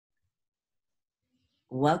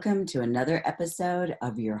Welcome to another episode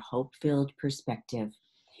of Your Hope-Filled Perspective,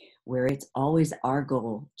 where it's always our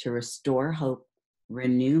goal to restore hope,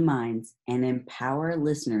 renew minds, and empower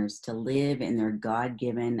listeners to live in their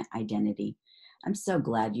God-given identity. I'm so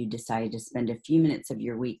glad you decided to spend a few minutes of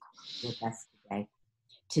your week with us today.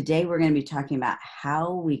 Today, we're going to be talking about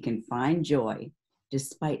how we can find joy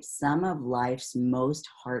despite some of life's most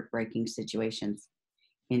heartbreaking situations.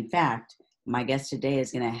 In fact, my guest today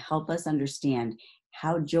is going to help us understand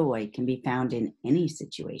how joy can be found in any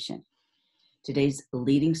situation. Today's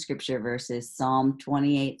leading scripture verse is Psalm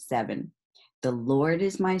 28:7. The Lord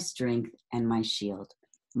is my strength and my shield.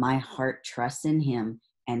 My heart trusts in him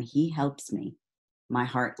and he helps me. My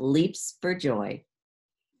heart leaps for joy,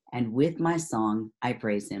 and with my song, I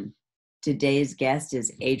praise him. Today's guest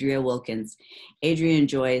is Adria Wilkins. Adria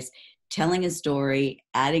enjoys telling a story,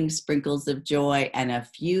 adding sprinkles of joy, and a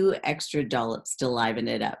few extra dollops to liven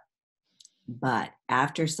it up. But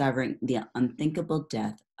after suffering the unthinkable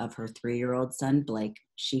death of her 3-year-old son, Blake,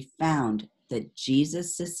 she found that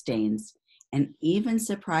Jesus sustains and even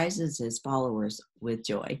surprises his followers with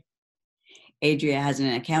joy. Adria has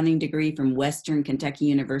an accounting degree from Western Kentucky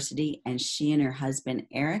University, and she and her husband,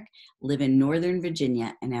 Eric, live in Northern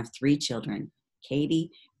Virginia and have 3 children,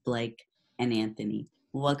 Katie, Blake, and Anthony.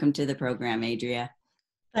 Welcome to the program, Adria.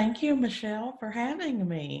 Thank you, Michelle, for having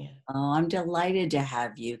me. Oh, I'm delighted to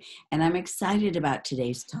have you. And I'm excited about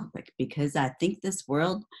today's topic because I think this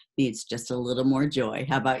world needs just a little more joy.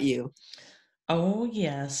 How about you? Oh,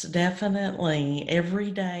 yes, definitely. Every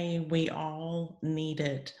day we all need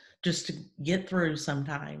it just to get through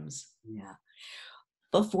sometimes. Yeah.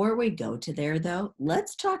 Before we go to there, though,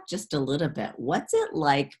 let's talk just a little bit. What's it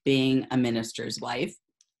like being a minister's wife?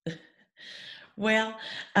 Well,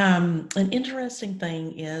 an interesting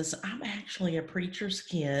thing is I'm actually a preacher's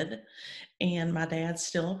kid, and my dad's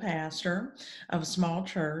still a pastor of a small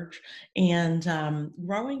church. And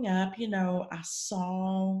growing up, I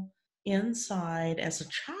saw inside as a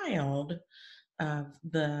child of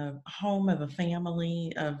the home of a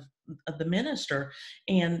family of the minister,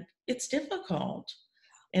 and it's difficult.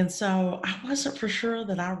 And so I wasn't for sure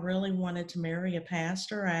that I really wanted to marry a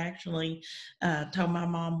pastor. I actually told my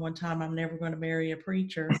mom one time I'm never going to marry a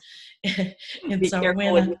preacher. And Be so careful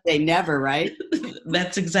when when you say never, right?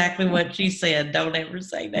 that's exactly what she said, don't ever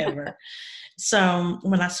say never. So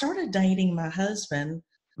when I started dating my husband,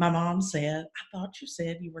 my mom said, I thought you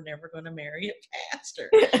said you were never going to marry a pastor.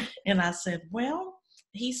 And I said, well,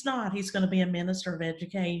 he's not. He's going to be a minister of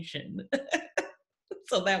education.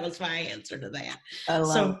 So that was my answer to that. I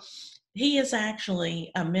love So he is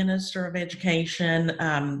actually a minister of education.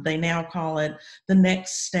 They now call it the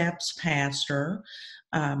Next Steps Pastor.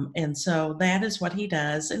 And so that is what he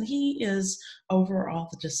does. And he is over all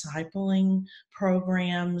the discipling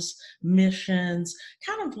programs, missions,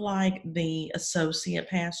 kind of like the associate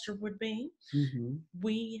pastor would be. Mm-hmm.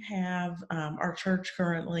 We have our church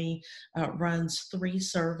currently runs 3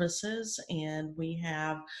 services, and we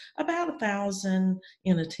have about 1,000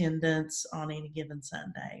 in attendance on any given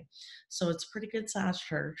Sunday. So it's a pretty good sized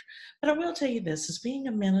church. But I will tell you this: as being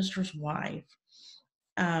a minister's wife,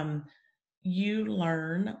 um, you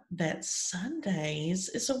learn that Sundays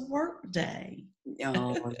is a work day.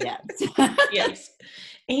 Oh, yes. Yes.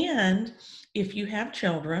 And if you have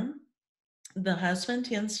children, the husband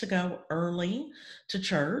tends to go early to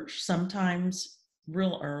church, sometimes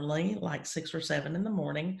real early, like 6 or 7 in the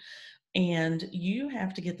morning. And you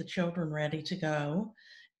have to get the children ready to go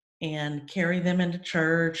and carry them into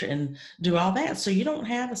church and do all that. So you don't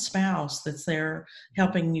have a spouse that's there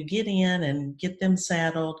helping you get in and get them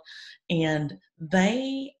settled. And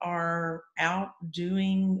they are out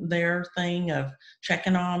doing their thing of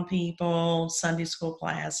checking on people, Sunday school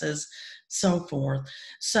classes, so forth.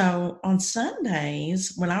 So on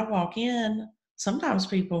Sundays, when I walk in, sometimes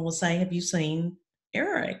people will say, have you seen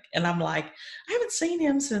Eric? And I'm like, I haven't seen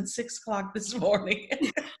him since 6 o'clock this morning.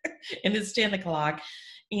 And it's 10 o'clock.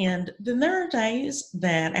 And then there are days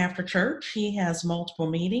that after church, he has multiple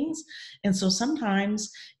meetings. And so sometimes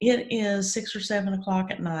it is 6 or 7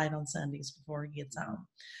 o'clock at night on Sundays before he gets home.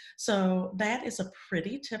 So that is a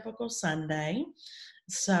pretty typical Sunday.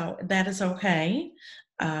 So that is okay.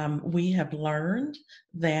 We have learned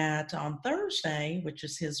that on Thursday, which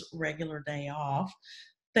is his regular day off,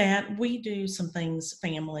 that we do some things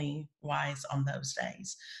family wise on those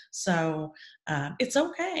days. So it's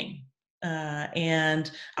okay.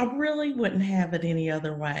 And I really wouldn't have it any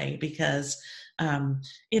other way because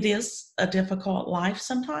it is a difficult life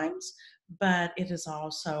sometimes, but it is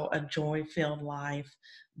also a joy filled life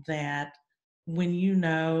that when you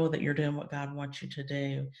know that you're doing what God wants you to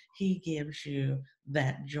do, He gives you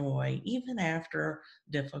that joy, even after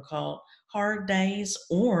difficult, hard days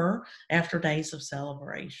or after days of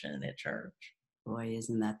celebration at church. Boy,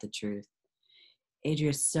 isn't that the truth?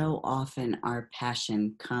 Adria, so often our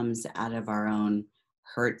passion comes out of our own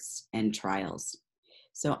hurts and trials.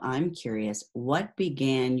 So I'm curious, what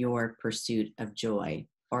began your pursuit of joy?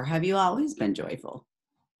 Or have you always been joyful?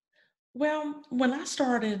 Well, when I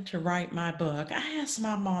started to write my book, I asked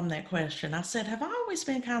my mom that question. I said, have I always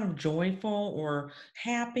been kind of joyful or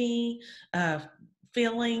happy, uh,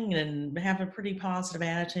 feeling and have a pretty positive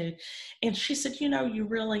attitude? And she said, you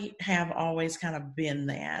really have always kind of been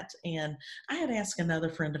that. And I had asked another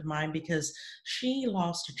friend of mine because she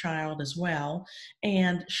lost a child as well.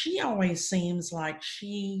 And she always seems like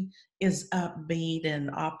she is upbeat and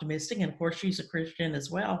optimistic. And of course, she's a Christian as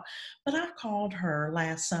well. But I called her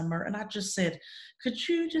last summer and I just said, could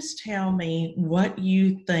you just tell me what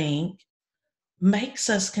you think makes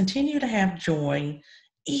us continue to have joy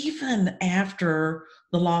even after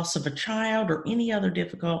the loss of a child or any other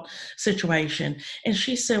difficult situation? And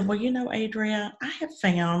she said, well, Adria, I have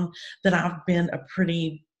found that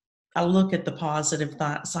I look at the positive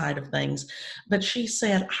side of things. But she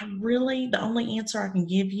said, the only answer I can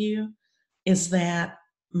give you is that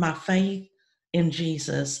my faith in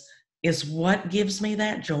Jesus is what gives me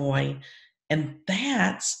that joy. And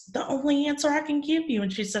that's the only answer I can give you.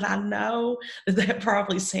 And she said, I know that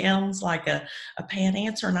probably sounds like a pat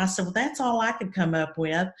answer. And I said, well, that's all I could come up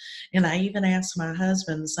with. And I even asked my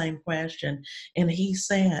husband the same question. And he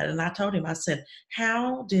said, and I told him, I said,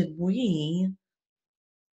 how did we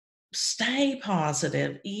stay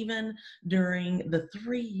positive even during the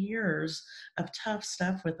 3 years of tough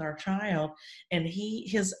stuff with our child? And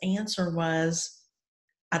his answer was,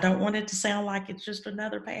 I don't want it to sound like it's just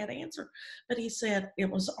another bad answer, but he said it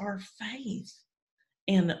was our faith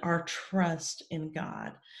and our trust in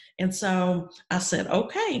God. And so I said,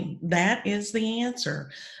 okay, that is the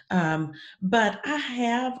answer. But I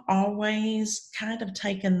have always kind of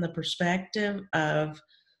taken the perspective of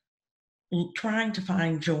trying to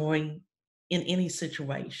find joy in any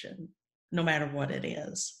situation, no matter what it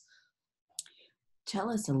is. Tell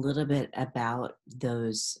us a little bit about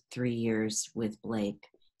those 3 years with Blake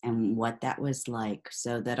and what that was like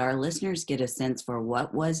so that our listeners get a sense for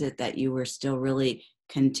what was it that you were still really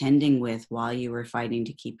contending with while you were fighting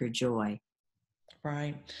to keep your joy.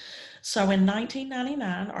 Right. So in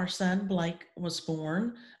 1999, our son Blake was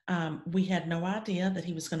born. We had no idea that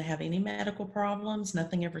he was going to have any medical problems.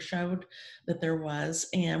 Nothing ever showed that there was.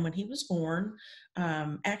 And when he was born,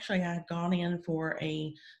 actually, I had gone in for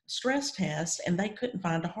a stress test and they couldn't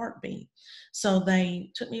find a heartbeat. So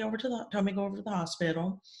they told me to go over to the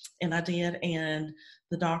hospital, and I did. And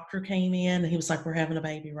the doctor came in and he was like, "We're having a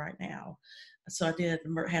baby right now." So had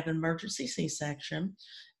an emergency C-section.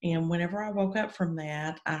 And whenever I woke up from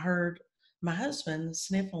that, I heard my husband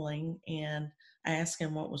sniffling, and I asked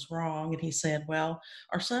him what was wrong. And he said, well,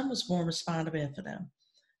 our son was born with spina bifida.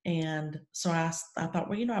 And so I thought,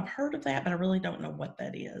 well, I've heard of that, but I really don't know what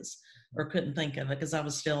that is, or couldn't think of it because I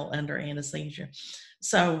was still under anesthesia.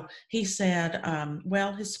 So he said,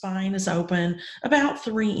 well, his spine is open about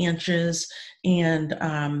 3 inches, and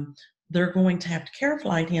they're going to have to care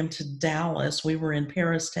flight him to Dallas. We were in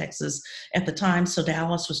Paris, Texas at the time, so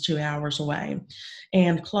Dallas was 2 hours away,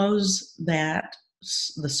 and close the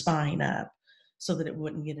spine up so that it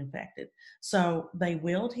wouldn't get infected. So they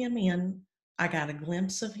wheeled him in. I got a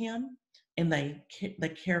glimpse of him, and they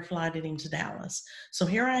care flighted him to Dallas. So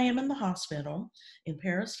here I am in the hospital in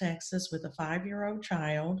Paris, Texas, with a 5-year-old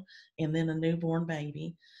child and then a newborn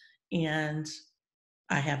baby. And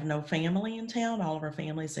I have no family in town. All of our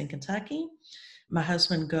family's in Kentucky. My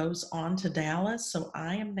husband goes on to Dallas. So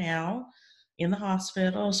I am now in the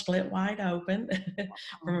hospital, split wide open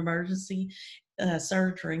from emergency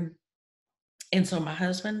surgery. And so my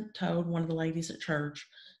husband told one of the ladies at church,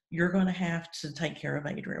 you're going to have to take care of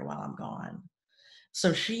Adria while I'm gone.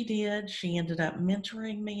 So she did. She ended up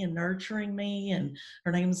mentoring me and nurturing me, and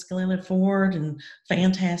her name is Glenna Ford, and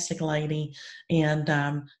fantastic lady.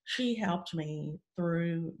 And she helped me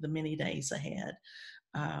through the many days ahead,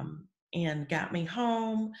 and got me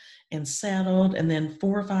home and settled. And then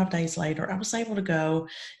 4 or 5 days later, I was able to go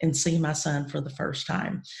and see my son for the first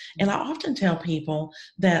time. And I often tell people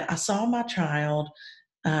that I saw my child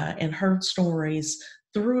and heard stories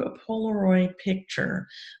through a Polaroid picture.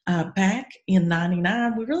 Back in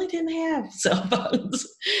 99, we really didn't have cell phones,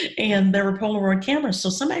 and there were Polaroid cameras. So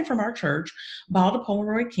somebody from our church bought a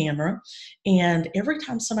Polaroid camera, and every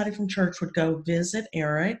time somebody from church would go visit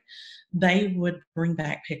Eric, they would bring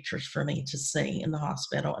back pictures for me to see in the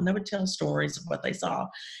hospital, and they would tell stories of what they saw.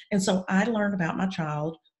 And so I learned about my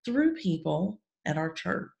child through people at our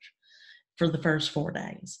church for the first 4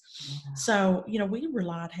 days. Yeah. So, we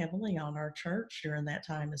relied heavily on our church during that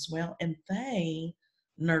time as well, and they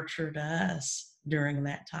nurtured us during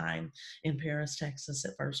that time in Paris, Texas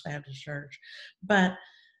at First Baptist Church. But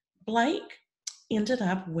Blake ended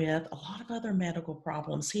up with a lot of other medical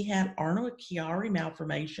problems. He had Arnold-Chiari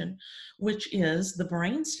malformation, which is the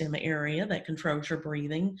brainstem area that controls your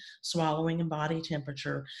breathing, swallowing, and body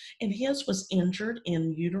temperature. And his was injured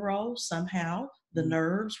in utero somehow. The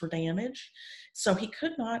nerves were damaged. So he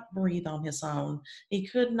could not breathe on his own. He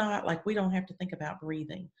could not, like, we don't have to think about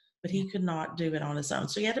breathing, but he could not do it on his own.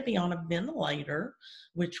 So he had to be on a ventilator,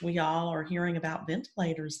 which we all are hearing about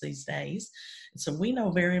ventilators these days. So we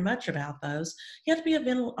know very much about those. He had to be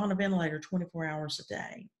on a ventilator 24 hours a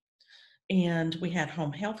day. And we had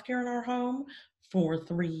home health care in our home for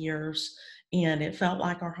 3 years. And it felt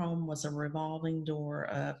like our home was a revolving door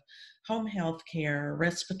of home health care,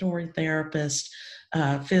 respiratory therapist,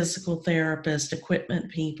 physical therapist,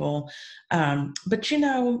 equipment people. But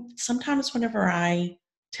sometimes whenever I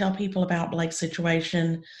tell people about Blake's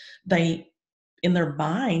situation, in their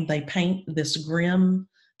mind, they paint this grim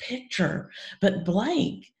picture. But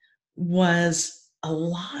Blake was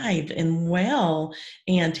alive and well,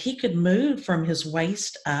 and he could move from his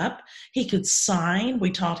waist up. He could sign.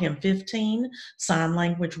 We taught him 15 sign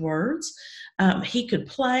language words. He could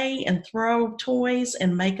play and throw toys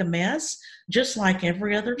and make a mess just like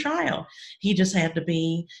every other child. He just had to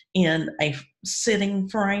be in a sitting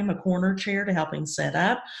frame, a corner chair to help him set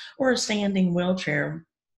up, or a standing wheelchair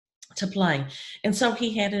to play. And so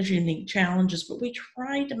he had his unique challenges, but we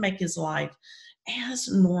tried to make his life as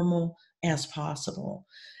normal as possible.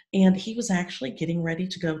 And he was actually getting ready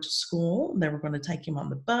to go to school. They were going to take him on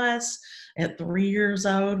the bus at 3 years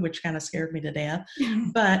old, which kind of scared me to death.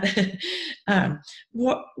 But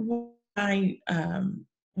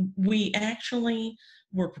we actually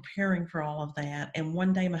were preparing for all of that. And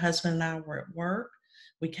one day my husband and I were at work.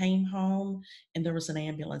 We came home and there was an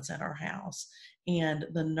ambulance at our house. And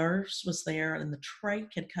the nurse was there and the trach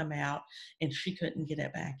had come out and she couldn't get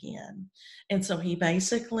it back in. And so he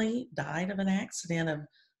basically died of an accident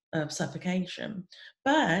of suffocation.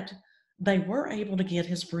 But they were able to get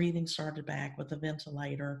his breathing started back with a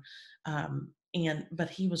ventilator. But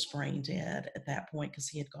he was brain dead at that point because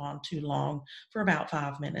he had gone too long for about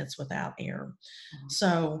 5 minutes without air.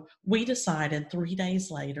 So we decided 3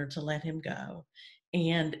 days later to let him go.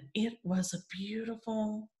 And it was a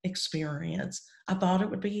beautiful experience. I thought it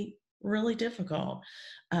would be really difficult.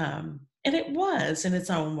 And it was in its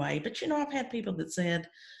own way. But, I've had people that said,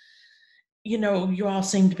 you all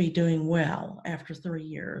seem to be doing well after 3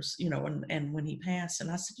 years, and when he passed. And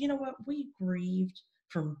I said, you know what? We grieved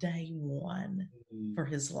from day one for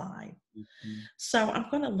his life. So I'm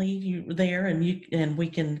going to leave you there and we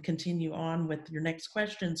can continue on with your next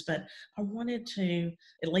questions. But I wanted to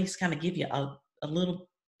at least kind of give you a little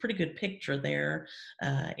pretty good picture there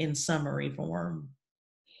in summary form.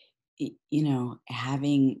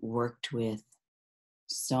 Having worked with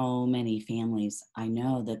so many families, I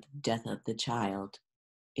know that the death of the child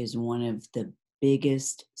is one of the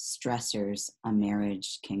biggest stressors a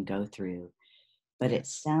marriage can go through. But It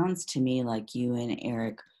sounds to me like you and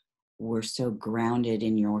Eric were so grounded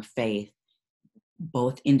in your faith,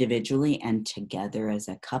 both individually and together as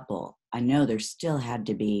a couple. I know there still had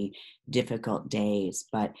to be difficult days,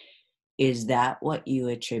 but is that what you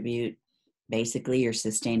attribute basically your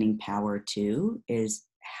sustaining power to, is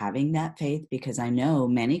having that faith? Because I know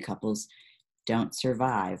many couples don't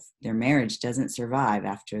survive. Their marriage doesn't survive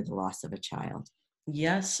after the loss of a child.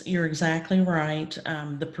 Yes, you're exactly right.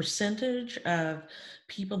 The percentage of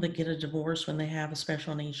people that get a divorce when they have a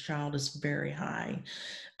special needs child is very high.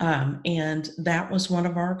 And that was one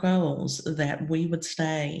of our goals, that we would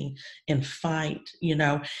stay and fight,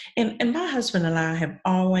 And my husband and I have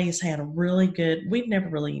always had a really good, we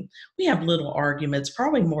have little arguments,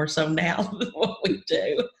 probably more so now than what we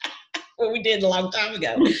do. What we did a long time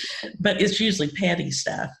ago, but it's usually petty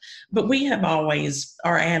stuff. But we have always,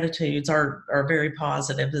 our attitudes are very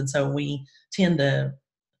positive, and so we tend to.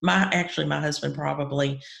 My husband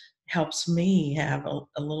probably helps me have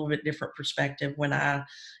a little bit different perspective when I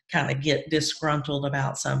kind of get disgruntled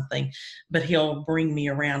about something, but he'll bring me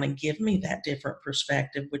around and give me that different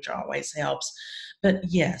perspective, which always helps. But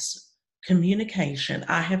yes, communication.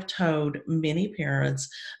 I have told many parents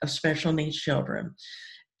of special needs children,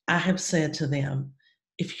 I have said to them,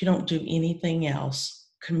 if you don't do anything else,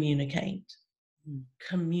 communicate.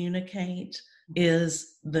 Communicate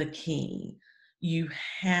is the key. You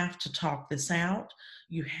have to talk this out.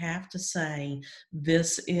 You have to say,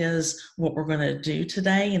 this is what we're going to do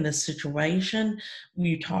today in this situation.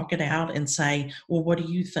 You talk it out and say, well, what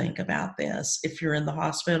do you think about this? If you're in the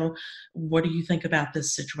hospital, what do you think about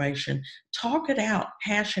this situation? Talk it out,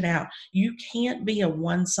 hash it out. You can't be a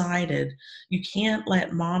one-sided. You can't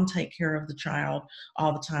let mom take care of the child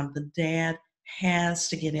all the time. The dad has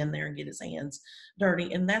to get in there and get his hands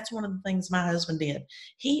dirty. And that's one of the things my husband did.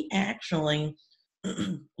 He actually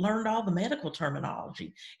learned all the medical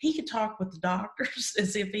terminology. He could talk with the doctors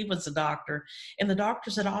as if he was a doctor. And the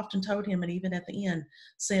doctors had often told him, and even at the end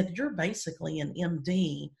said, you're basically an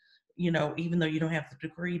MD, even though you don't have the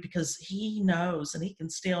degree, because he knows and he can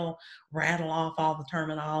still rattle off all the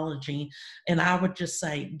terminology. And I would just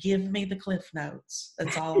say, give me the Cliff Notes.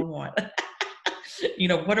 That's all I want.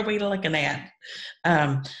 What are we looking at?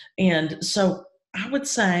 And so I would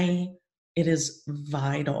say it is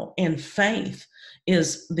vital. And faith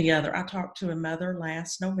is the other. I talked to a mother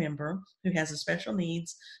last November who has a special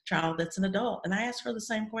needs child that's an adult. And I asked her the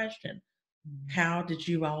same question. How did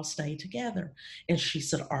you all stay together? And she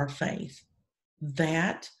said, our faith.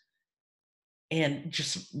 That and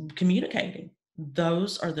just communicating.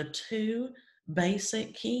 Those are the two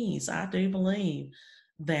basic keys, I do believe,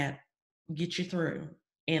 that get you through.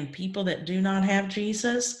 And people that do not have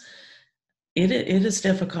Jesus, it is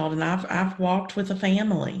difficult. And I've walked with a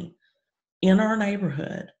family in our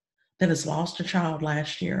neighborhood that has lost a child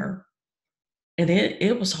last year. And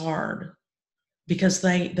it was hard because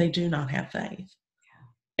they do not have faith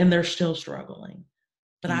and they're still struggling.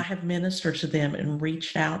 But I have ministered to them and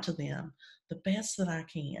reached out to them the best that I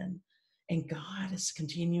can. And God is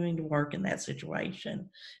continuing to work in that situation.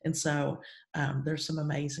 And so there's some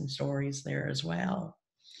amazing stories there as well.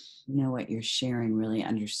 What you're sharing really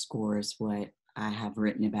underscores what I have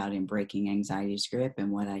written about in Breaking Anxiety's Grip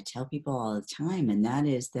and what I tell people all the time. And that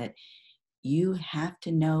is that you have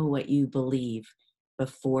to know what you believe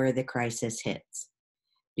before the crisis hits.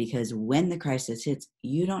 Because when the crisis hits,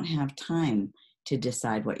 you don't have time to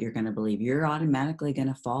decide what you're going to believe. You're automatically going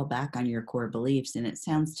to fall back on your core beliefs. And it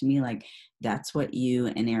sounds to me like that's what you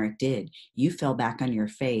and Eric did. You fell back on your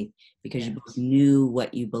faith because you both knew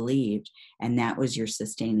what you believed, and that was your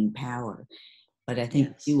sustaining power. But I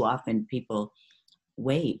think too often people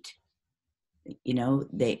wait.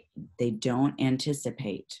 They don't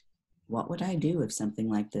anticipate. What would I do if something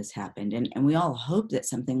like this happened? And we all hope that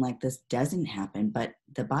something like this doesn't happen, but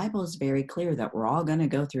the Bible is very clear that we're all going to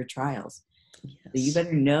go through trials. Yes. So you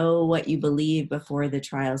better know what you believe before the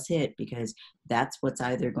trials hit, because that's what's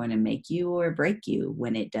either going to make you or break you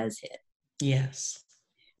when it does hit. Yes.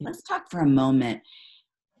 Let's talk for a moment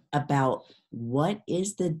about what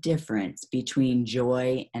is the difference between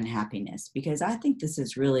joy and happiness, because I think this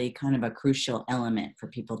is really kind of a crucial element for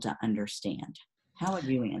people to understand. How would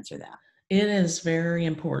you answer that? It is very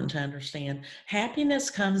important to understand.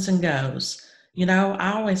 Happiness comes and goes.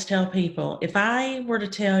 I always tell people, if I were to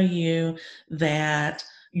tell you that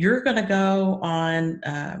you're going to go on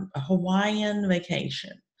a Hawaiian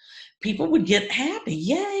vacation, people would get happy.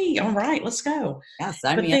 Yay. All right, let's go.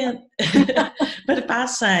 Yeah, but if I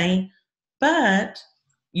say, but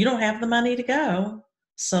you don't have the money to go,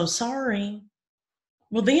 so sorry.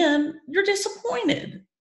 Well, then you're disappointed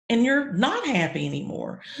and you're not happy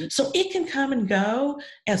anymore. So it can come and go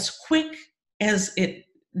as quick as it,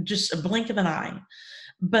 just a blink of an eye.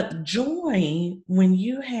 But joy, when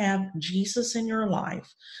you have Jesus in your life,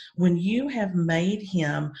 when you have made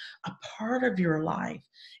him a part of your life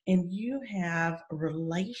and you have a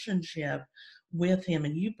relationship with him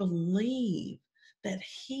and you believe that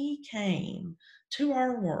he came to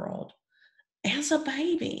our world as a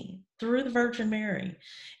baby through the Virgin Mary.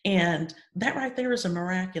 And that right there is a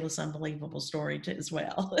miraculous, unbelievable story too, as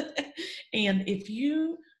well. And if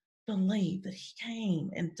you believe that he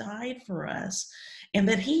came and died for us and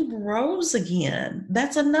that he rose again,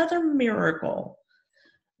 that's another miracle.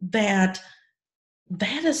 That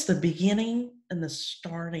is the beginning and the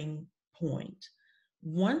starting point.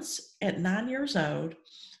 Once at 9 years old,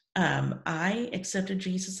 I accepted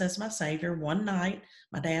Jesus as my Savior. One night,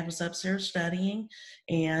 my dad was upstairs studying,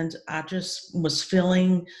 and I just was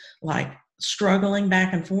feeling like struggling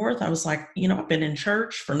back and forth. I was like, I've been in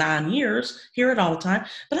church for 9 years, hear it all the time,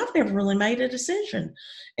 but I've never really made a decision.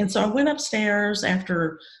 And so I went upstairs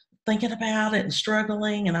after thinking about it and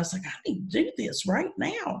struggling, and I was like, I need to do this right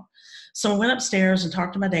now. So I went upstairs and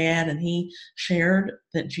talked to my dad, and he shared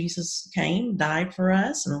that Jesus came, died for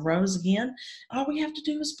us, and rose again. All we have to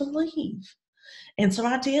do is believe. And so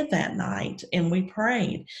I did that night, and we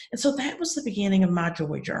prayed. And so that was the beginning of my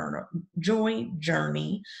joy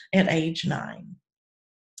journey at age 9.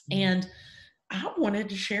 And I wanted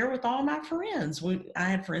to share with all my friends. I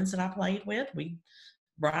had friends that I played with. We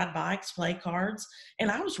ride bikes, play cards, and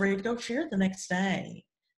I was ready to go share the next day.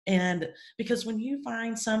 And because when you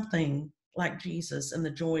find something like Jesus and the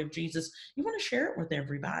joy of Jesus, you want to share it with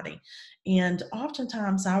everybody. And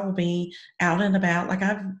oftentimes I will be out and about. Like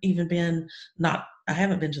I've even been I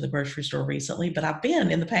haven't been to the grocery store recently, but I've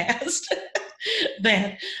been in the past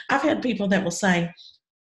that I've had people that will say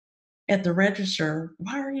at the register,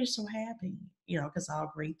 "Why are you so happy?" Because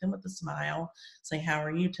I'll greet them with a smile, say, "How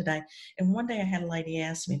are you today?" And one day I had a lady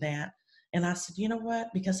ask me that, and I said, "You know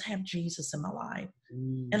what? Because I have Jesus in my life,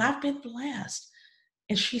 and I've been blessed."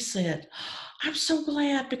 And she said, "I'm so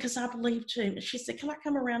glad because I believe too." She said, "Can I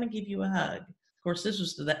come around and give you a hug?" Of course, this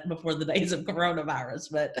was before the days of coronavirus,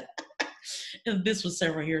 but and this was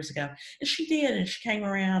several years ago. And she did, and she came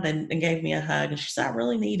around and gave me a hug. And she said, "I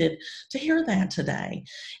really needed to hear that today."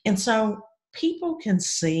 And so people can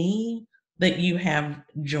see that you have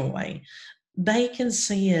joy. They can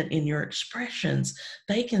see it in your expressions.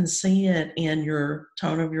 They can see it in your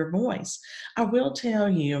tone of your voice. I will tell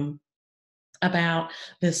you about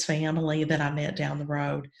this family that I met down the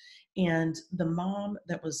road. And the mom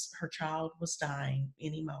her child was dying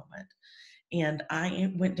any moment. And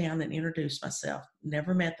I went down and introduced myself,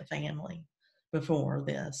 never met the family before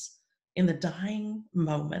this. In the dying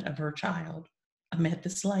moment of her child, I met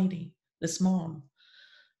this lady, this mom.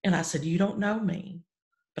 And I said, "You don't know me,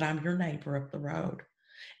 but I'm your neighbor up the road.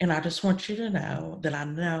 And I just want you to know that I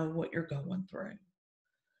know what you're going through.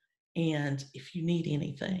 And if you need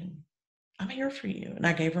anything, I'm here for you." And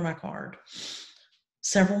I gave her my card.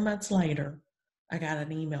 Several months later, I got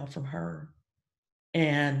an email from her,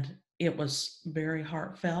 and it was very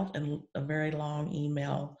heartfelt and a very long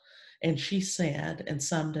email. And she said, and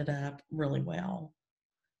summed it up really well,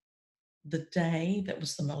 "The day that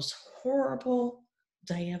was the most horrible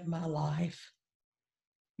day of my life,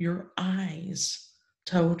 your eyes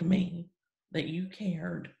told me that you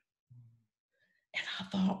cared." And I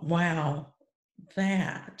thought, wow,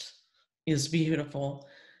 that is beautiful.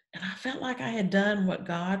 And I felt like I had done what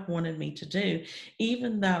God wanted me to do,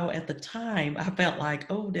 even though at the time I felt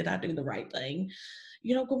like, oh, did I do the right thing?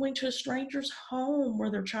 Going to a stranger's home where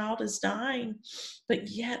their child is dying. But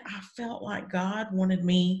yet I felt like God wanted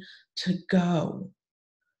me to go.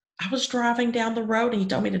 I was driving down the road and he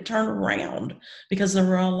told me to turn around because there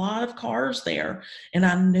were a lot of cars there and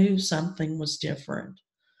I knew something was different.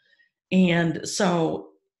 And so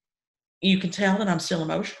you can tell that I'm still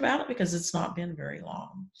emotional about it because it's not been very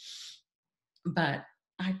long. But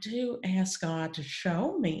I do ask God to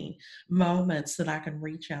show me moments that I can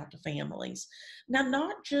reach out to families. Now,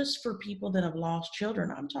 not just for people that have lost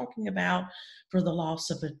children, I'm talking about for the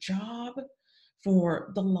loss of a job,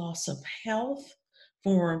 for the loss of health,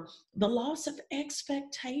 for the loss of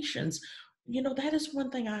expectations. That is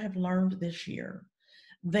one thing I have learned this year,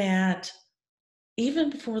 that even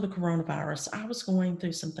before the coronavirus, I was going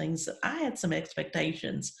through some things that I had some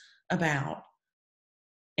expectations about,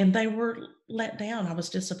 and they were let down. I was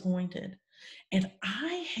disappointed. And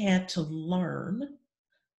I had to learn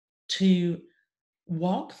to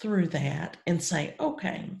walk through that and say,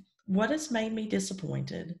 okay, what has made me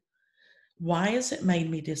disappointed? Why has it made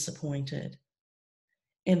me disappointed?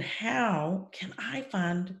 And how can I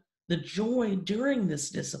find the joy during this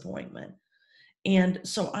disappointment? And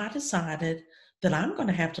so I decided that I'm going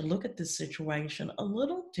to have to look at this situation a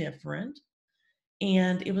little different.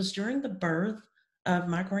 And it was during the birth of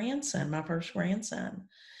my grandson, my first grandson.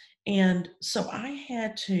 And so I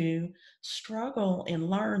had to struggle and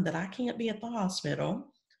learn that I can't be at the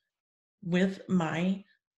hospital with my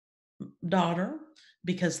daughter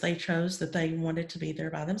because they chose that they wanted to be there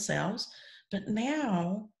by themselves. But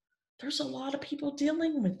now there's a lot of people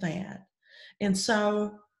dealing with that. And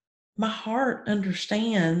so my heart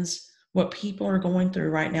understands what people are going through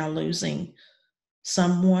right now, losing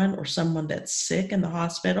someone or someone that's sick in the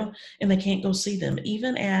hospital and they can't go see them,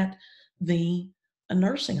 even at the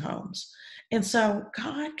nursing homes. And so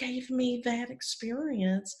God gave me that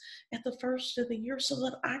experience at the first of the year so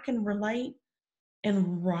that I can relate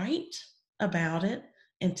and write about it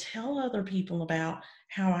and tell other people about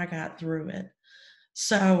how I got through it.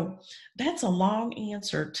 So that's a long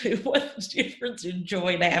answer to what the difference in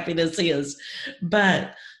joy and happiness is.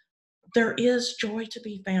 But there is joy to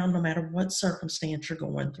be found no matter what circumstance you're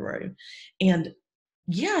going through. And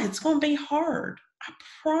yeah, it's going to be hard. I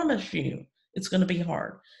promise you it's going to be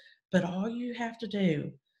hard. But all you have to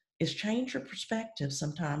do is change your perspective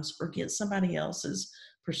sometimes or get somebody else's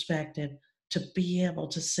perspective to be able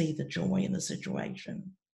to see the joy in the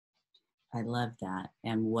situation. I love that.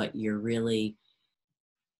 And what you're really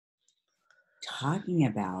talking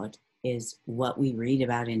about is what we read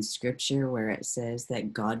about in scripture, where it says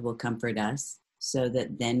that God will comfort us so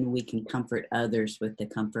that then we can comfort others with the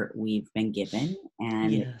comfort we've been given,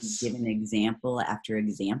 and Yes. given example after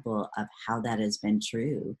example of how that has been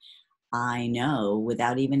true. I know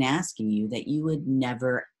without even asking you that you would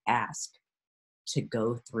never ask to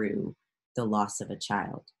go through the loss of a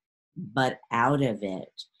child. But out of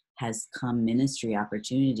it has come ministry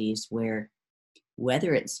opportunities where,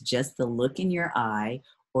 whether it's just the look in your eye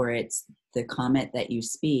or it's the comment that you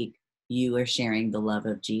speak, you are sharing the love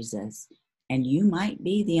of Jesus. And you might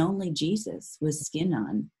be the only Jesus with skin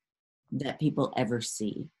on that people ever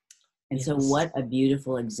see. And so, Yes. what a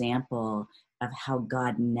beautiful example of how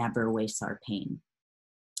God never wastes our pain.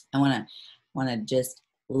 I want to just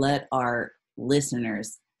let our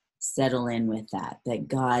listeners settle in with that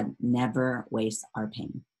God never wastes our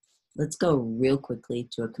pain. Let's go real quickly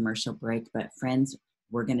to a commercial break, but friends,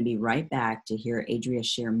 we're going to be right back to hear Adria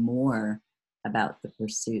share more about the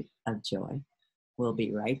pursuit of joy. We'll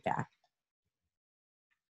be right back.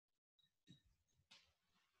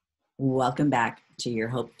 Welcome back to your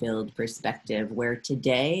hope-filled perspective, where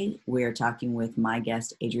today we're talking with my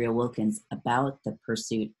guest, Adria Wilkins, about the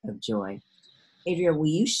pursuit of joy. Adria, will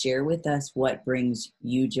you share with us what brings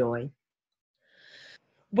you joy?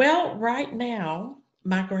 Well, right now,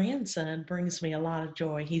 my grandson brings me a lot of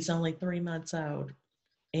joy. He's only 3 months old,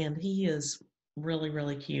 and he is really,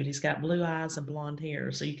 really cute. He's got blue eyes and blonde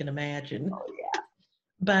hair, so you can imagine. Oh, yeah.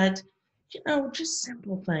 But, just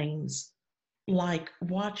simple things like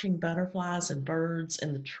watching butterflies and birds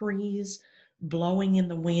and the trees blowing in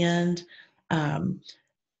the wind. Um,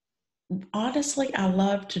 Honestly, I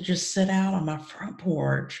love to just sit out on my front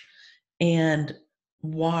porch and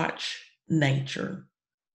watch nature.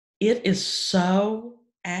 It is so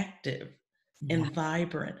active Yeah. and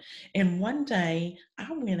vibrant. And one day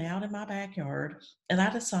I went out in my backyard and I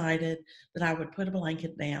decided that I would put a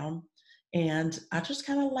blanket down, and I just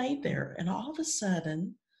kind of laid there. And all of a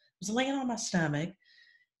sudden, I was laying on my stomach,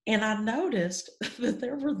 and I noticed that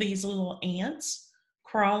there were these little ants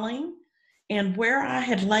crawling. And where I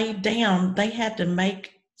had laid down, they had to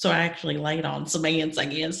make, so I actually laid on some ants, I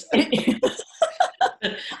guess. They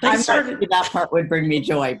I'm not started, sure that part would bring me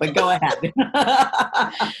joy, but go ahead.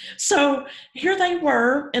 so here they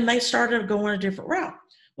were, and they started going a different route.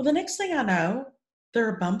 Well, the next thing I know, there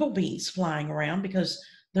are bumblebees flying around because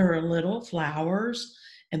there are little flowers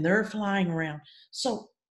and they're flying around. So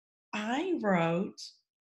I wrote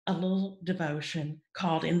a little devotion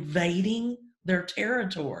called Invading Their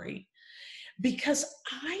Territory, because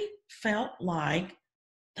I felt like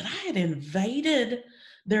that I had invaded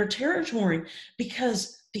their territory,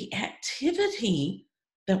 because the activity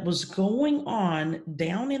that was going on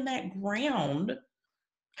down in that ground,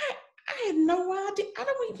 I, I had no idea.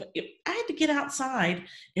 I had to get outside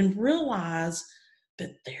and realize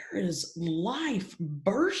that there is life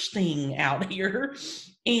bursting out here.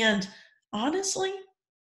 And honestly,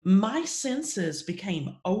 my senses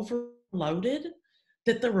became overloaded,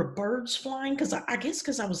 that there were birds flying, because I guess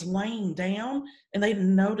because I was laying down and they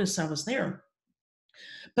didn't notice I was there.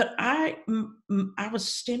 But I was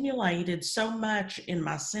stimulated so much in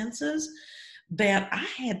my senses that I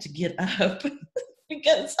had to get up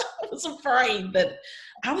because I was afraid that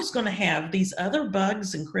I was going to have these other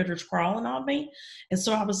bugs and critters crawling on me. And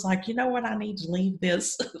so I was like, you know what? I need to leave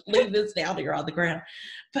this, leave this down here on the ground.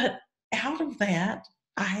 But out of that,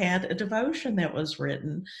 I had a devotion that was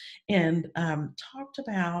written and talked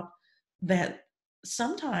about that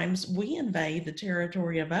sometimes we invade the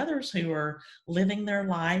territory of others who are living their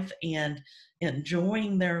life and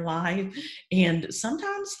enjoying their life. And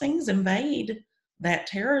sometimes things invade that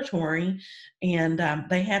territory, and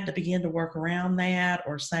they had to begin to work around that,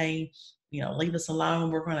 or say, leave us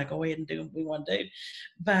alone. We're going to go ahead and do what we want to do.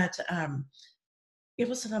 But it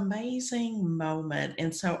was an amazing moment.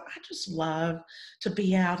 And so I just love to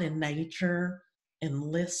be out in nature and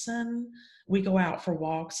listen. We go out for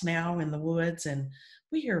walks now in the woods, and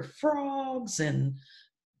we hear frogs and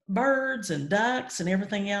birds and ducks and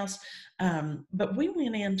everything else. But we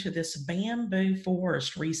went into this bamboo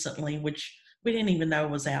forest recently, which we didn't even know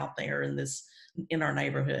was out there in our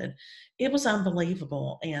neighborhood. It was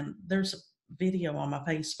unbelievable. And there's a video on my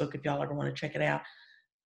Facebook if y'all ever want to check it out.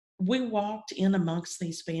 We walked in amongst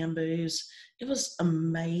these bamboos. It was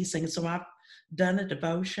amazing. So I've done a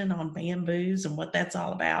devotion on bamboos and what that's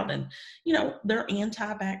all about. And, they're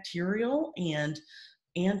antibacterial and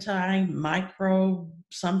anti-micro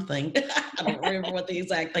something. I don't remember what the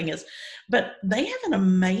exact thing is, but they have an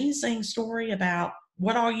amazing story about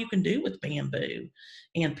what all you can do with bamboo.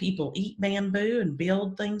 And people eat bamboo and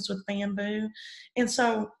build things with bamboo. And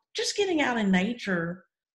so just getting out in nature,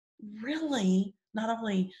 really not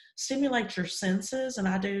only stimulate your senses, and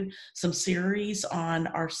I do some series on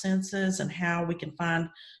our senses and how we can find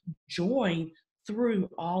joy through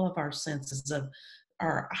all of our senses of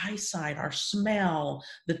our eyesight, our smell,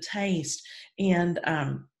 the taste. And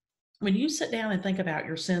when you sit down and think about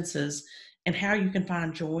your senses and how you can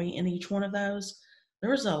find joy in each one of those,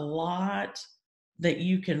 there's a lot that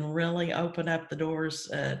you can really open up the doors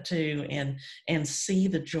to and see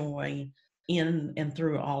the joy in and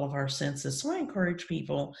through all of our senses. So I encourage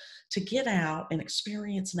people to get out and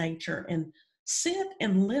experience nature and sit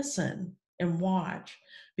and listen and watch,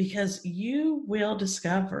 because you will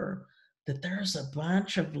discover that there's a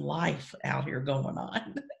bunch of life out here going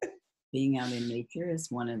on. Being out in nature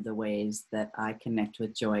is one of the ways that I connect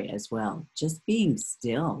with joy as well. Just being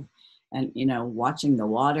still and, watching the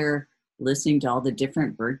water, listening to all the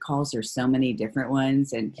different bird calls. There's so many different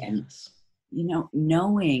ones. And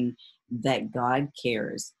knowing that God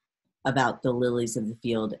cares about the lilies of the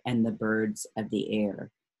field and the birds of the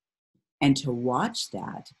air. And to watch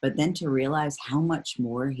that, but then to realize how much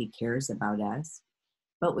more he cares about us.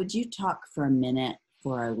 But would you talk for a minute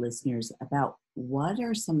for our listeners about what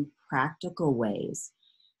are some practical ways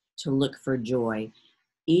to look for joy,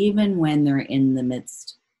 even when they're in the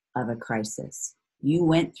midst of a crisis? You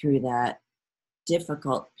went through that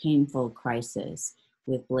difficult, painful crisis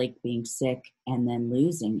with Blake being sick and then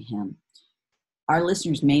losing him. Our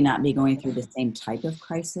listeners may not be going through the same type of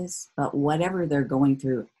crisis, but whatever they're going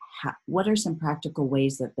through, what are some practical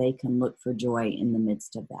ways that they can look for joy in the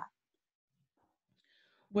midst of that?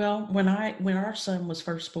 Well, when our son was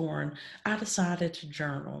first born, I decided to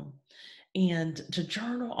journal and to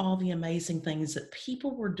journal all the amazing things that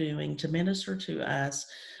people were doing to minister to us,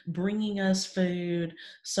 bringing us food,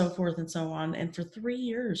 so forth and so on. And for 3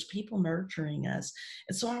 years, people nurturing us.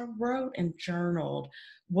 And so I wrote and journaled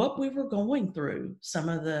what we were going through, some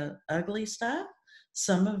of the ugly stuff,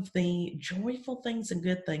 some of the joyful things and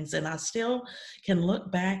good things. And I still can look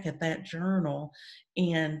back at that journal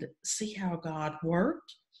and see how God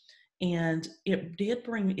worked. And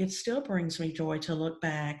it still brings me joy to look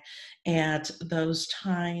back at those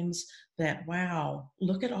times that, wow,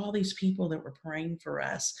 look at all these people that were praying for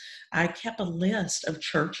us. I kept a list of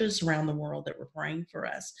churches around the world that were praying for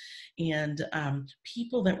us, and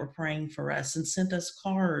people that were praying for us and sent us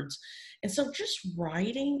cards. And so just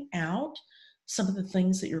writing out some of the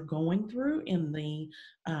things that you're going through in the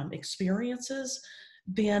experiences,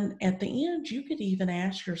 then at the end, you could even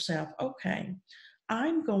ask yourself, okay,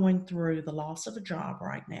 I'm going through the loss of a job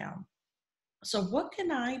right now. So what can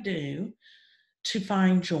I do to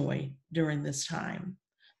find joy during this time?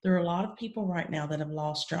 There are a lot of people right now that have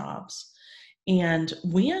lost jobs. And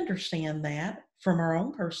we understand that from our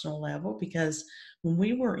own personal level, because when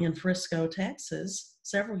we were in Frisco, Texas,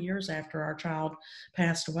 several years after our child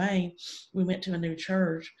passed away, we went to a new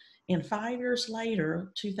church. And 5 years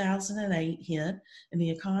later, 2008 hit and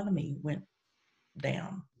the economy went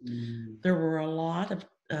down. There were a lot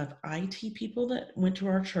of IT people that went to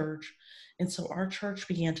our church, and so our church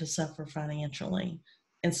began to suffer financially.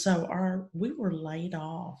 And so we were laid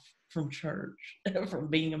off from church, from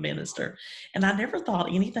being a minister. And I never thought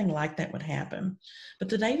anything like that would happen. But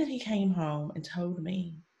the day that he came home and told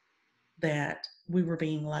me that we were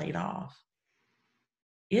being laid off,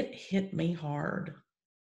 it hit me hard.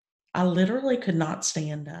 I literally could not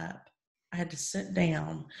stand up. I had to sit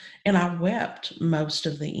down, and I wept most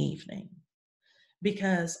of the evening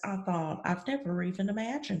because I thought, I've never even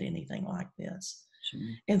imagined anything like this. Sure.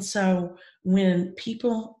 And so when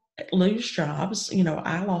people lose jobs,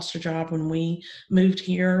 I lost a job when we moved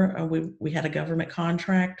here. We had a government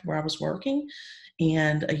contract where I was working,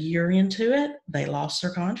 and a year into it, they lost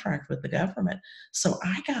their contract with the government. So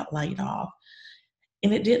I got laid off.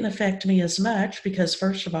 And it didn't affect me as much because,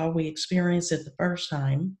 first of all, we experienced it the first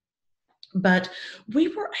time. But we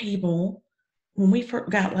were able, when we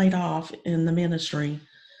got laid off in the ministry,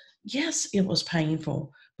 yes, it was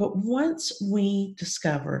painful. But once we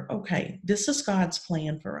discovered, okay, this is God's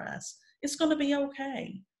plan for us, it's going to be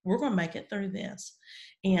okay. We're going to make it through this.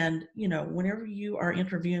 And, whenever you are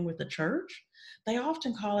interviewing with the church, they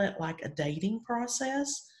often call it like a dating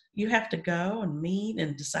process. You have to go and meet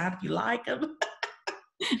and decide if you like them.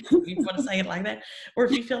 You want to say it like that, or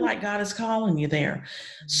if you feel like God is calling you there.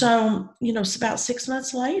 So, it's about 6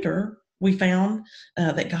 months later, we found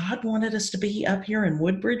that God wanted us to be up here in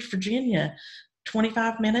Woodbridge, Virginia,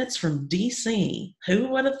 25 minutes from DC. Who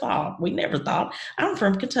would have thought? We never thought. I'm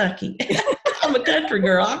from Kentucky. I'm a country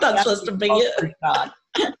girl. I'm not supposed to be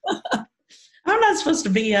I'm not supposed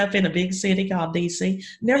to be up in a big city called DC.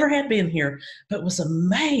 Never had been here, but was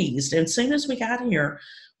amazed. And as soon as we got here,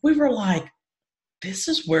 we were like, this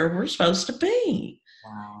is where we're supposed to be.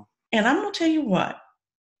 Wow. And I'm going to tell you what,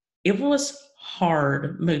 it was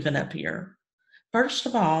hard moving up here. First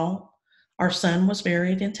of all, our son was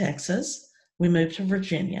buried in Texas. We moved to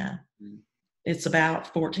Virginia. Mm. It's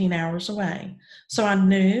about 14 hours away. So I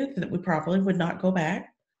knew that we probably would not go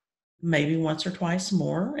back, maybe once or twice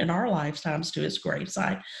more in our lifetimes, to his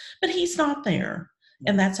gravesite, but he's not there,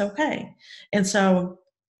 and that's okay. And so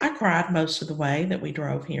I cried most of the way that we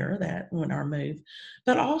drove here, that when our move,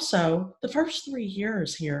 but also the first 3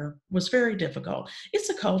 years here was very difficult. It's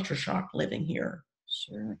a culture shock living here.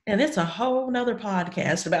 Sure. And it's a whole nother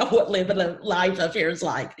podcast about what living a life up here is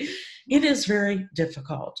like. It is very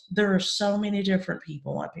difficult. There are so many different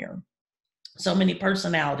people up here, so many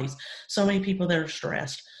personalities, so many people that are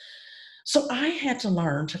stressed. So I had to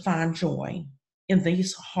learn to find joy in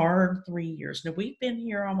these hard 3 years. Now, we've been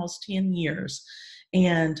here almost 10 years.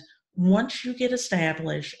 And once you get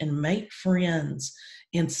established and make friends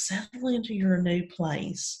and settle into your new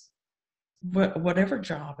place, whatever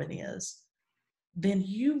job it is, then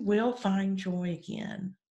you will find joy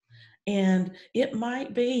again. And it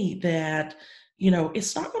might be that,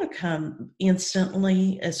 it's not going to come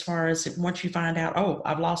instantly, as far as once you find out, oh,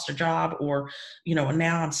 I've lost a job, or,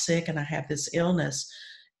 now I'm sick and I have this illness.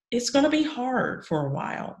 It's going to be hard for a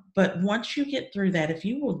while. But once you get through that, if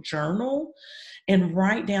you will journal and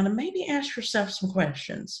write down and maybe ask yourself some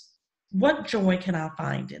questions, what joy can I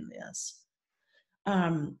find in this?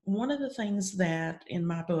 One of the things that in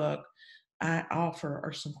my book I offer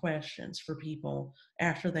are some questions for people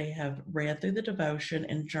after they have read through the devotion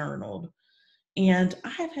and journaled. And I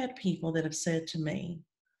have had people that have said to me,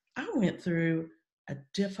 I went through a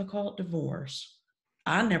difficult divorce.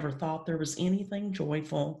 I never thought there was anything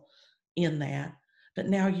joyful in that. But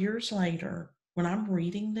now, years later, when I'm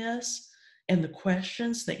reading this and the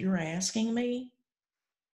questions that you're asking me,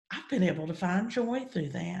 I've been able to find joy through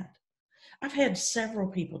that. I've had several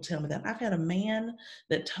people tell me that. I've had a man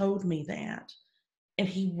that told me that, and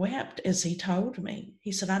he wept as he told me.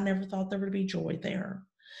 He said, I never thought there would be joy there.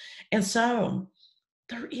 And so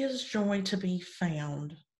there is joy to be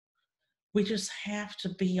found. We just have to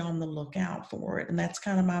be on the lookout for it. And that's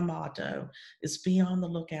kind of my motto, is be on the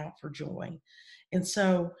lookout for joy. And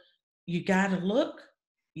so you got to look,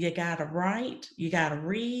 you got to write, you got to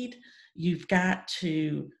read, you've got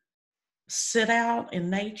to sit out in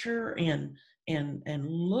nature and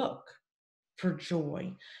look for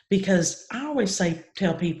joy. Because I always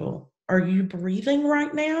tell people, are you breathing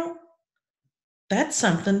right now? That's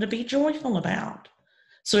something to be joyful about.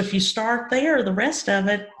 So if you start there, the rest of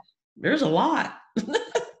it, there's a lot.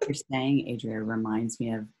 You're saying, Adria, reminds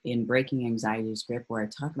me of in Breaking Anxiety's Grip, where I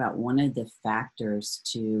talk about one of the factors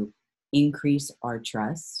to increase our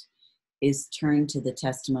trust is turn to the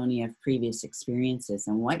testimony of previous experiences.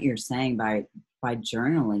 And what you're saying by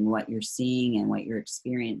journaling what you're seeing and what you're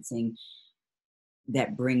experiencing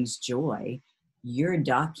that brings joy, you're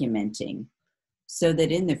documenting so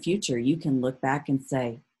that in the future you can look back and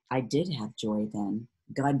say, I did have joy then.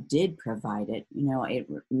 God did provide it. It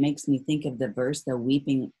makes me think of the verse, though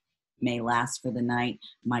weeping may last for the night,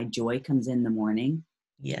 my joy comes in the morning.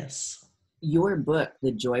 Yes. Your book,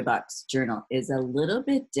 The Joy Box Journal, is a little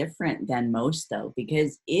bit different than most, though,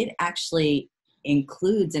 because it actually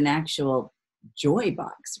includes an actual joy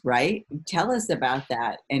box, right? Tell us about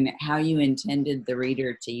that and how you intended the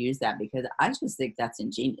reader to use that, because I just think that's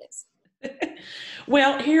ingenious.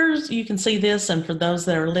 Well, you can see this, and for those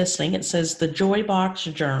that are listening, it says the Joy Box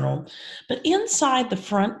Journal. But inside the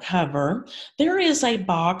front cover, there is a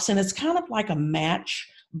box, and it's kind of like a match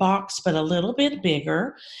box, but a little bit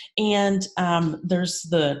bigger. And there's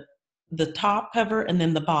the top cover and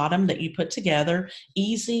then the bottom that you put together,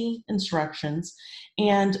 easy instructions.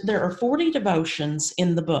 And there are 40 devotions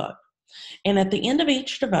in the book. And at the end of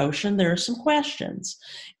each devotion, there are some questions,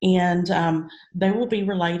 and they will be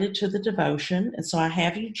related to the devotion. And so I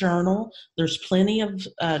have you journal. There's plenty of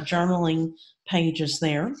journaling pages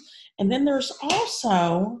there. And then there's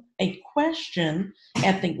also a question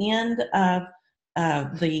at the end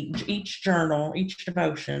of each journal, each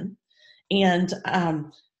devotion. And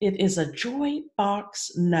it is a joy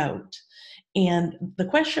box note. And the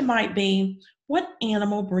question might be, what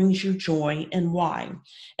animal brings you joy and why?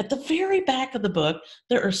 At the very back of the book,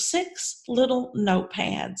 there are 6 little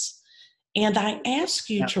notepads. And I ask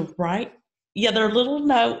you to write, they're little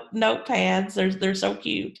notepads. They're so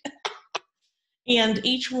cute. And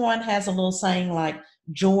each one has a little saying like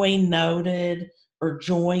joy noted or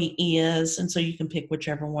joy is. And so you can pick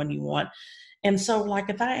whichever one you want. And so like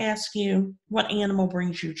if I ask you, what animal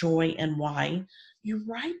brings you joy and why? You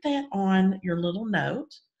write that on your little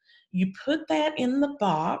note. You put that in the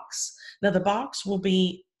box. Now, the box will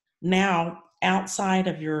be now outside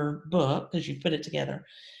of your book because you put it together.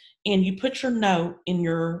 And you put your note in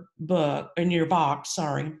your book, in your box,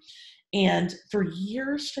 sorry. And for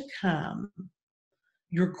years to come,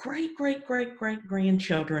 your great, great, great, great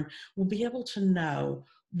grandchildren will be able to know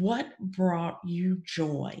what brought you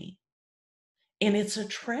joy. And it's a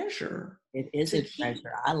treasure It is to a keep.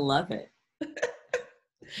 treasure. I love it.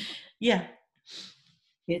 Yeah.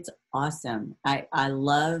 It's awesome. I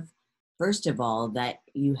love, first of all, that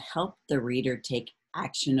you help the reader take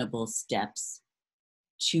actionable steps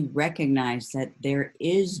to recognize that there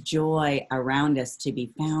is joy around us to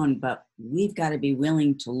be found, but we've got to be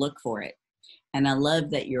willing to look for it. And I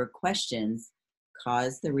love that your questions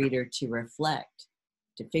cause the reader to reflect,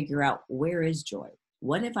 to figure out, where is joy?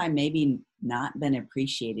 What have I maybe not been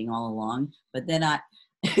appreciating all along? But then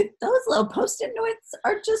those little post-it notes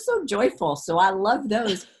are just so joyful. So I love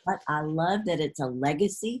those, but I love that it's a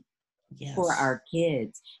legacy for Yes. our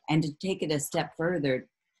kids. And to take it a step further,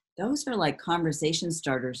 those are like conversation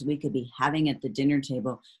starters we could be having at the dinner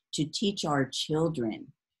table to teach our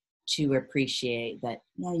children to appreciate that,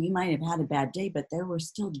 yeah, you might have had a bad day, but there were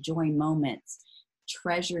still joy moments,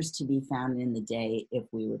 treasures to be found in the day if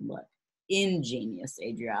we would look. Ingenious,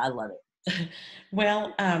 Adria. I love it.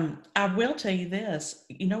 Well, I will tell you this.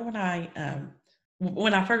 You know,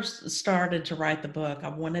 when I first started to write the book, I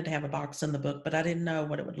wanted to have a box in the book, but I didn't know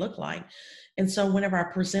what it would look like. And so whenever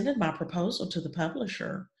I presented my proposal to the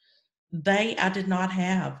publisher, I did not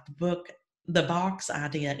have the box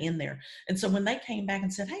idea in there. And so when they came back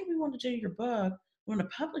and said, "Hey, we want to do your book, we want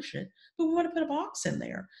to publish it, but we want to put a box in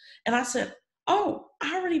there." And I said, "Oh,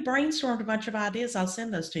 I already brainstormed a bunch of ideas. I'll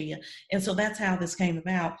send those to you." And so that's how this came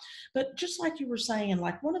about. But just like you were saying,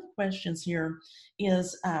 like one of the questions here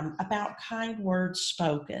is about kind words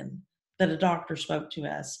spoken that a doctor spoke to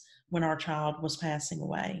us when our child was passing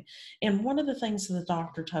away. And one of the things that the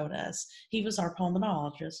doctor told us, he was our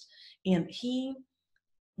pulmonologist, and he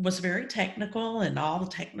was very technical and all the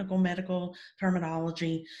technical medical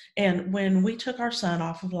terminology. And when we took our son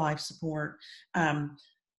off of life support,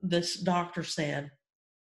 this doctor said,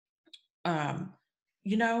 um,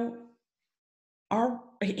 you know,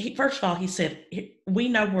 first of all, he said, "We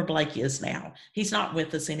know where Blake is now. He's not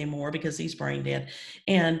with us anymore because he's brain dead."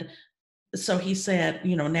 And so he said,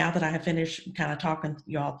 now that I have finished kind of talking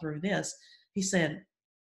y'all through this, he said,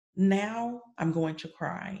 "Now I'm going to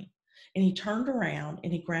cry." And he turned around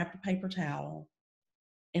and he grabbed a paper towel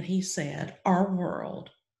and he said, "Our world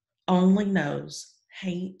only knows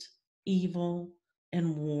hate, evil,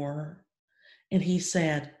 and war." And he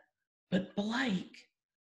said, "But Blake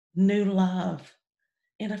knew love.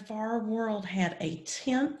 And if our world had a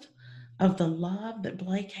tenth of the love that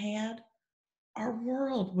Blake had, our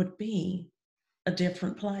world would be a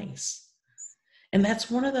different place." And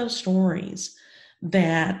that's one of those stories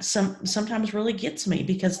that sometimes really gets me,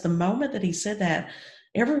 because the moment that he said that,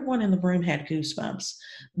 everyone in the room had goosebumps.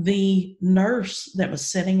 The nurse that was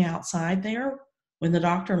sitting outside there when the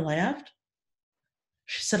doctor left,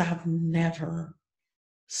 she said, "I've never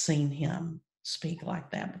seen him speak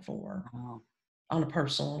like that before Wow. on a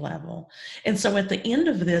personal level." And so at the end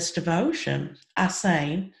of this devotion, I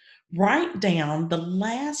say, write down the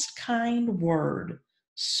last kind word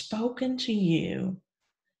spoken to you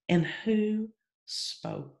and who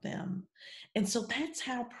spoke them. And so that's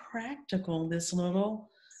how practical this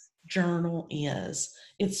little journal is.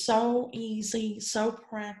 It's so easy, so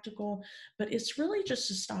practical, but it's really just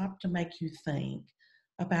to stop to make you think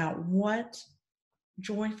about what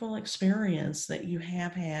joyful experience that you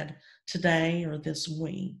have had today or this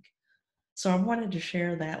week. So I wanted to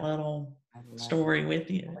share that little I love it. story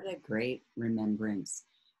with you. What a great remembrance.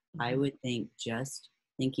 I Mhm. would think, just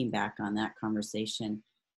thinking back on that conversation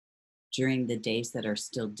during the days that are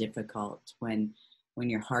still difficult, when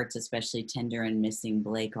your heart's especially tender and missing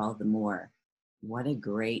Blake all the more, what a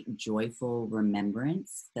great joyful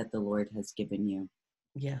remembrance that the Lord has given you.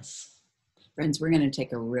 Yes. Friends, we're going to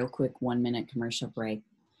take a real quick 1-minute commercial break,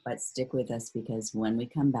 but stick with us, because when we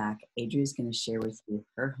come back, Adria is going to share with you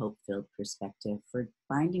her hope-filled perspective for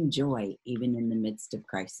finding joy even in the midst of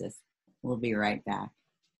crisis. We'll be right back.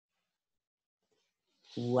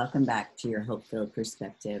 Welcome back to your hope-filled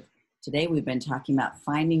perspective. Today we've been talking about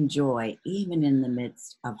finding joy even in the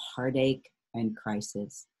midst of heartache and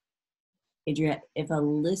crisis. Adria, if a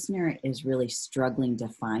listener is really struggling to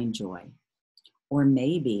find joy, or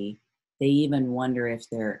maybe they even wonder if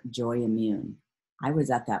they're joy immune. I was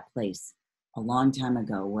at that place a long time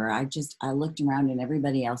ago where I looked around and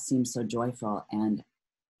everybody else seemed so joyful and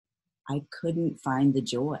I couldn't find the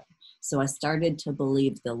joy. So I started to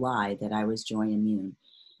believe the lie that I was joy immune.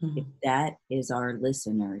 If Mhm. that is our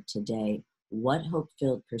listener today, what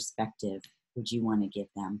hope-filled perspective would you want to give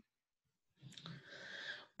them?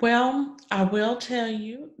 Well, I will tell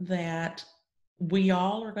you that we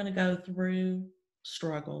all are going to go through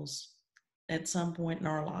struggles at some point in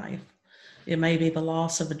our life. It may be the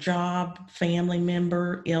loss of a job, family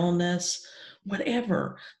member, illness,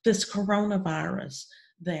 whatever, this coronavirus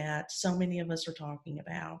that so many of us are talking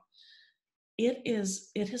about. It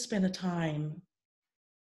has been a time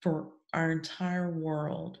for our entire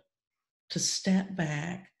world to step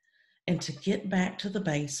back and to get back to the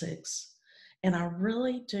basics. And I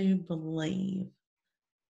really do believe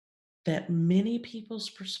that many people's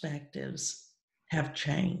perspectives have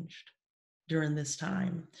changed during this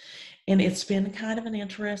time. And it's been kind of an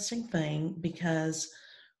interesting thing because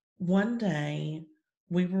one day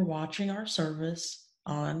we were watching our service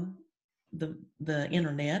on the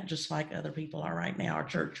internet, just like other people are right now, our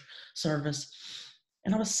church service.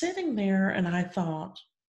 And I was sitting there and I thought,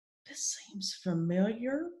 this seems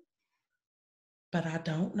familiar, but I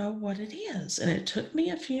don't know what it is. And it took me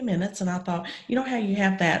a few minutes and I thought, you know how you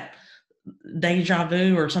have that deja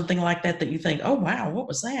vu or something like that, that you think, oh, wow, what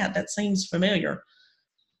was that? That seems familiar.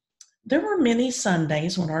 There were many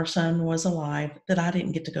Sundays when our son was alive that I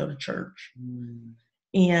didn't get to go to church. Mm.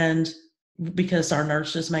 And because our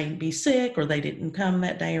nurses may be sick or they didn't come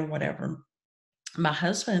that day or whatever. My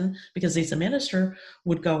husband, because he's a minister,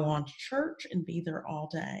 would go on to church and be there all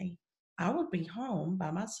day. I would be home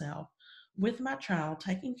by myself with my child,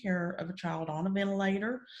 taking care of a child on a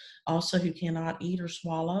ventilator, also who cannot eat or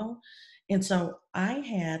swallow. And so I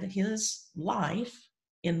had his life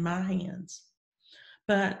in my hands.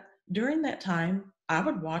 But during that time, I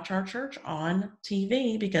would watch our church on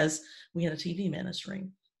TV because we had a TV ministry.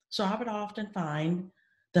 So I would often find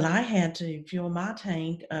that I had to fuel my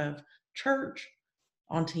tank of church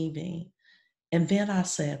on TV. And then I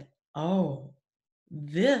said, oh,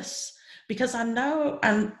 this, because I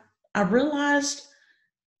realized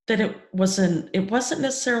that it wasn't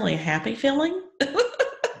necessarily a happy feeling.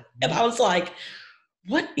 And I was like,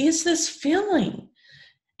 what is this feeling?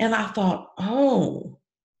 And I thought, oh,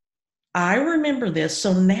 I remember this.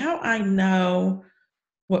 So now I know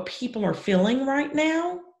what people are feeling right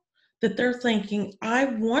now, that they're thinking, I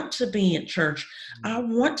want to be at church. I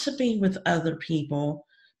want to be with other people,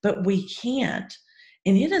 but we can't.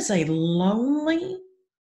 And it is a lonely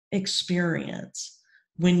experience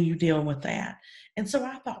when you deal with that. And so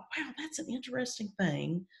I thought, wow, that's an interesting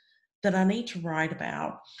thing that I need to write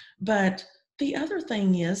about. But the other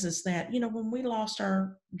thing is that, when we lost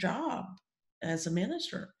our job as a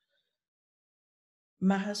minister,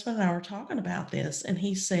 my husband and I were talking about this, and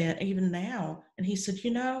he said, even now, and he said,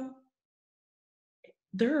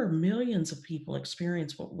 there are millions of people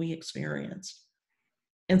experience what we experienced.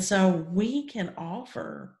 And so we can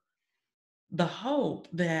offer the hope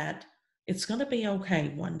that it's going to be okay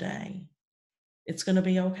one day. It's going to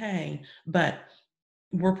be okay. But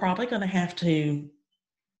we're probably going to have to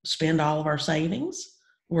spend all of our savings.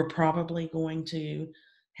 We're probably going to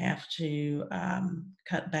have to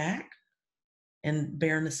cut back and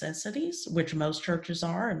bare necessities, which most churches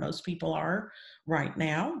are and most people are right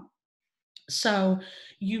now. So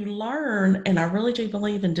you learn, and I really do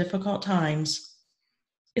believe in difficult times,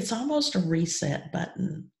 it's almost a reset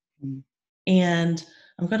button. Mm. And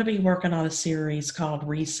I'm going to be working on a series called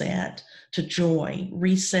Reset to Joy,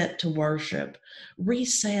 Reset to Worship,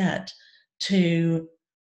 Reset to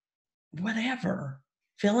whatever,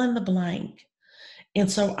 fill in the blank.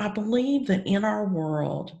 And so I believe that in our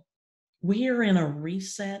world, we are in a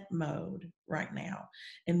reset mode right now,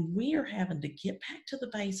 and we are having to get back to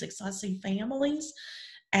the basics. I see families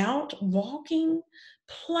out walking,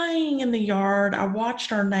 playing in the yard. I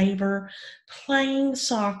watched our neighbor playing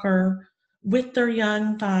soccer with their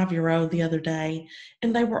young 5-year-old the other day,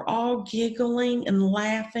 and they were all giggling and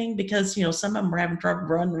laughing because, some of them were having trouble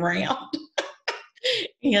running around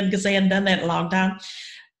and because they hadn't done that in a long time.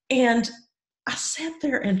 And I sat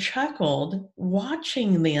there and chuckled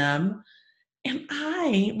watching them, and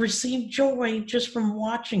I received joy just from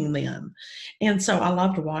watching them. And so I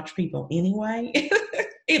love to watch people anyway.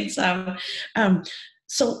 And um,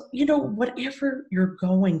 whatever you're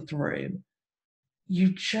going through,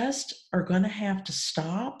 you just are going to have to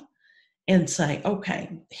stop and say,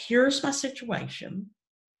 okay, here's my situation.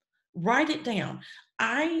 Write it down.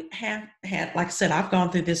 I have had, like I said, I've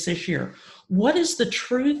gone through this year. What is the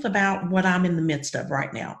truth about what I'm in the midst of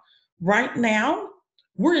right now? Right now,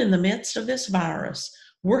 we're in the midst of this virus.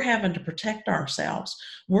 We're having to protect ourselves.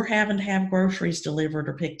 We're having to have groceries delivered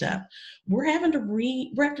or picked up. We're having to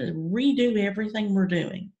redo everything we're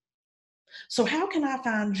doing. So how can I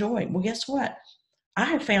find joy? Well, guess what? I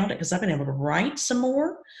have found it because I've been able to write some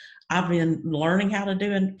more. I've been learning how to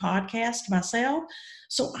do a podcast myself.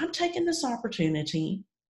 So I'm taking this opportunity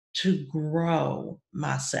to grow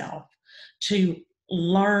myself, to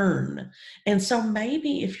learn. And so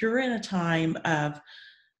maybe if you're in a time of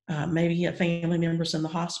maybe a family member's in the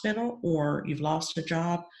hospital or you've lost a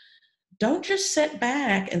job, don't just sit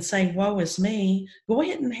back and say, woe is me. Go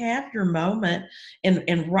ahead and have your moment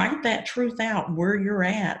and write that truth out where you're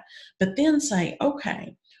at. But then say,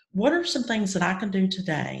 okay, what are some things that I can do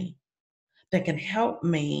today that can help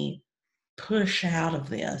me push out of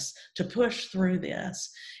this, to push through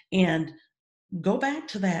this? And go back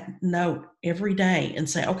to that note every day and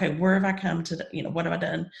say, okay, where have I come to, what have I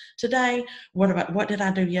done today? What did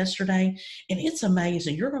I do yesterday? And it's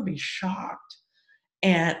amazing. You're going to be shocked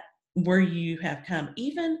at where you have come.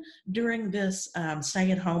 Even during this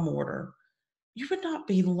stay-at-home order, you would not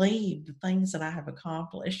believe the things that I have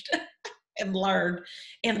accomplished and learned.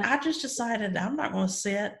 And I just decided I'm not going to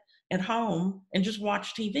sit at home and just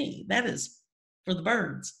watch TV. That is for the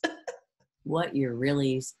birds. What you're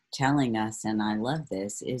really telling us, and I love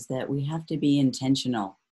this, is that we have to be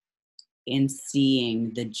intentional in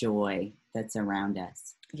seeing the joy that's around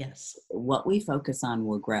us. Yes. What we focus on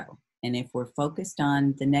will grow. And if we're focused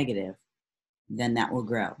on the negative, then that will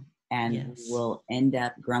grow. And Yes. we'll end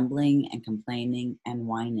up grumbling and complaining and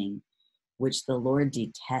whining, which the Lord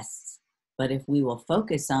detests. But if we will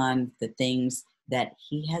focus on the things that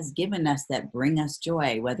he has given us that bring us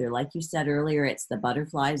joy, whether, like you said earlier, it's the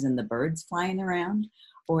butterflies and the birds flying around,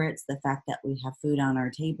 or it's the fact that we have food on our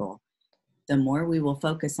table, the more we will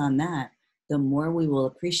focus on that, the more we will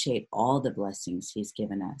appreciate all the blessings he's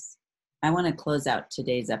given us. I want to close out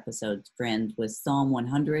today's episode, friend, with Psalm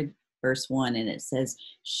 100, verse 1, and it says,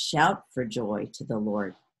 shout for joy to the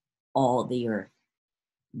Lord, all the earth.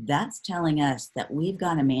 That's telling us that we've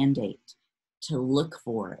got a mandate to look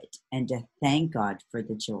for it and to thank God for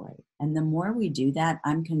the joy. And the more we do that,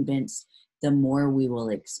 I'm convinced the more we will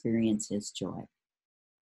experience his joy.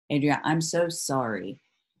 Adria, I'm so sorry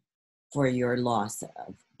for your loss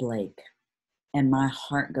of Blake. And my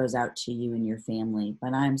heart goes out to you and your family.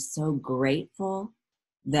 But I'm so grateful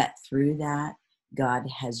that through that, God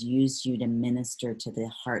has used you to minister to the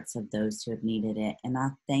hearts of those who have needed it. And I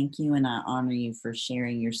thank you and I honor you for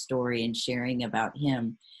sharing your story and sharing about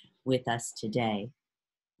him with us today.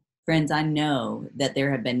 Friends, I know that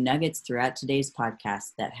there have been nuggets throughout today's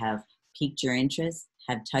podcast that have piqued your interest,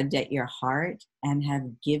 have tugged at your heart, and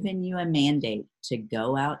have given you a mandate to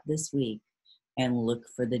go out this week and look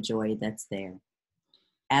for the joy that's there.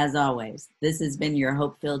 As always, this has been your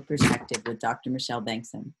Hope-Filled Perspective with Dr. Michelle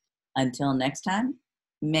Bengtson. Until next time,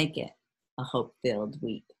 make it a hope-filled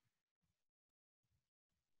week.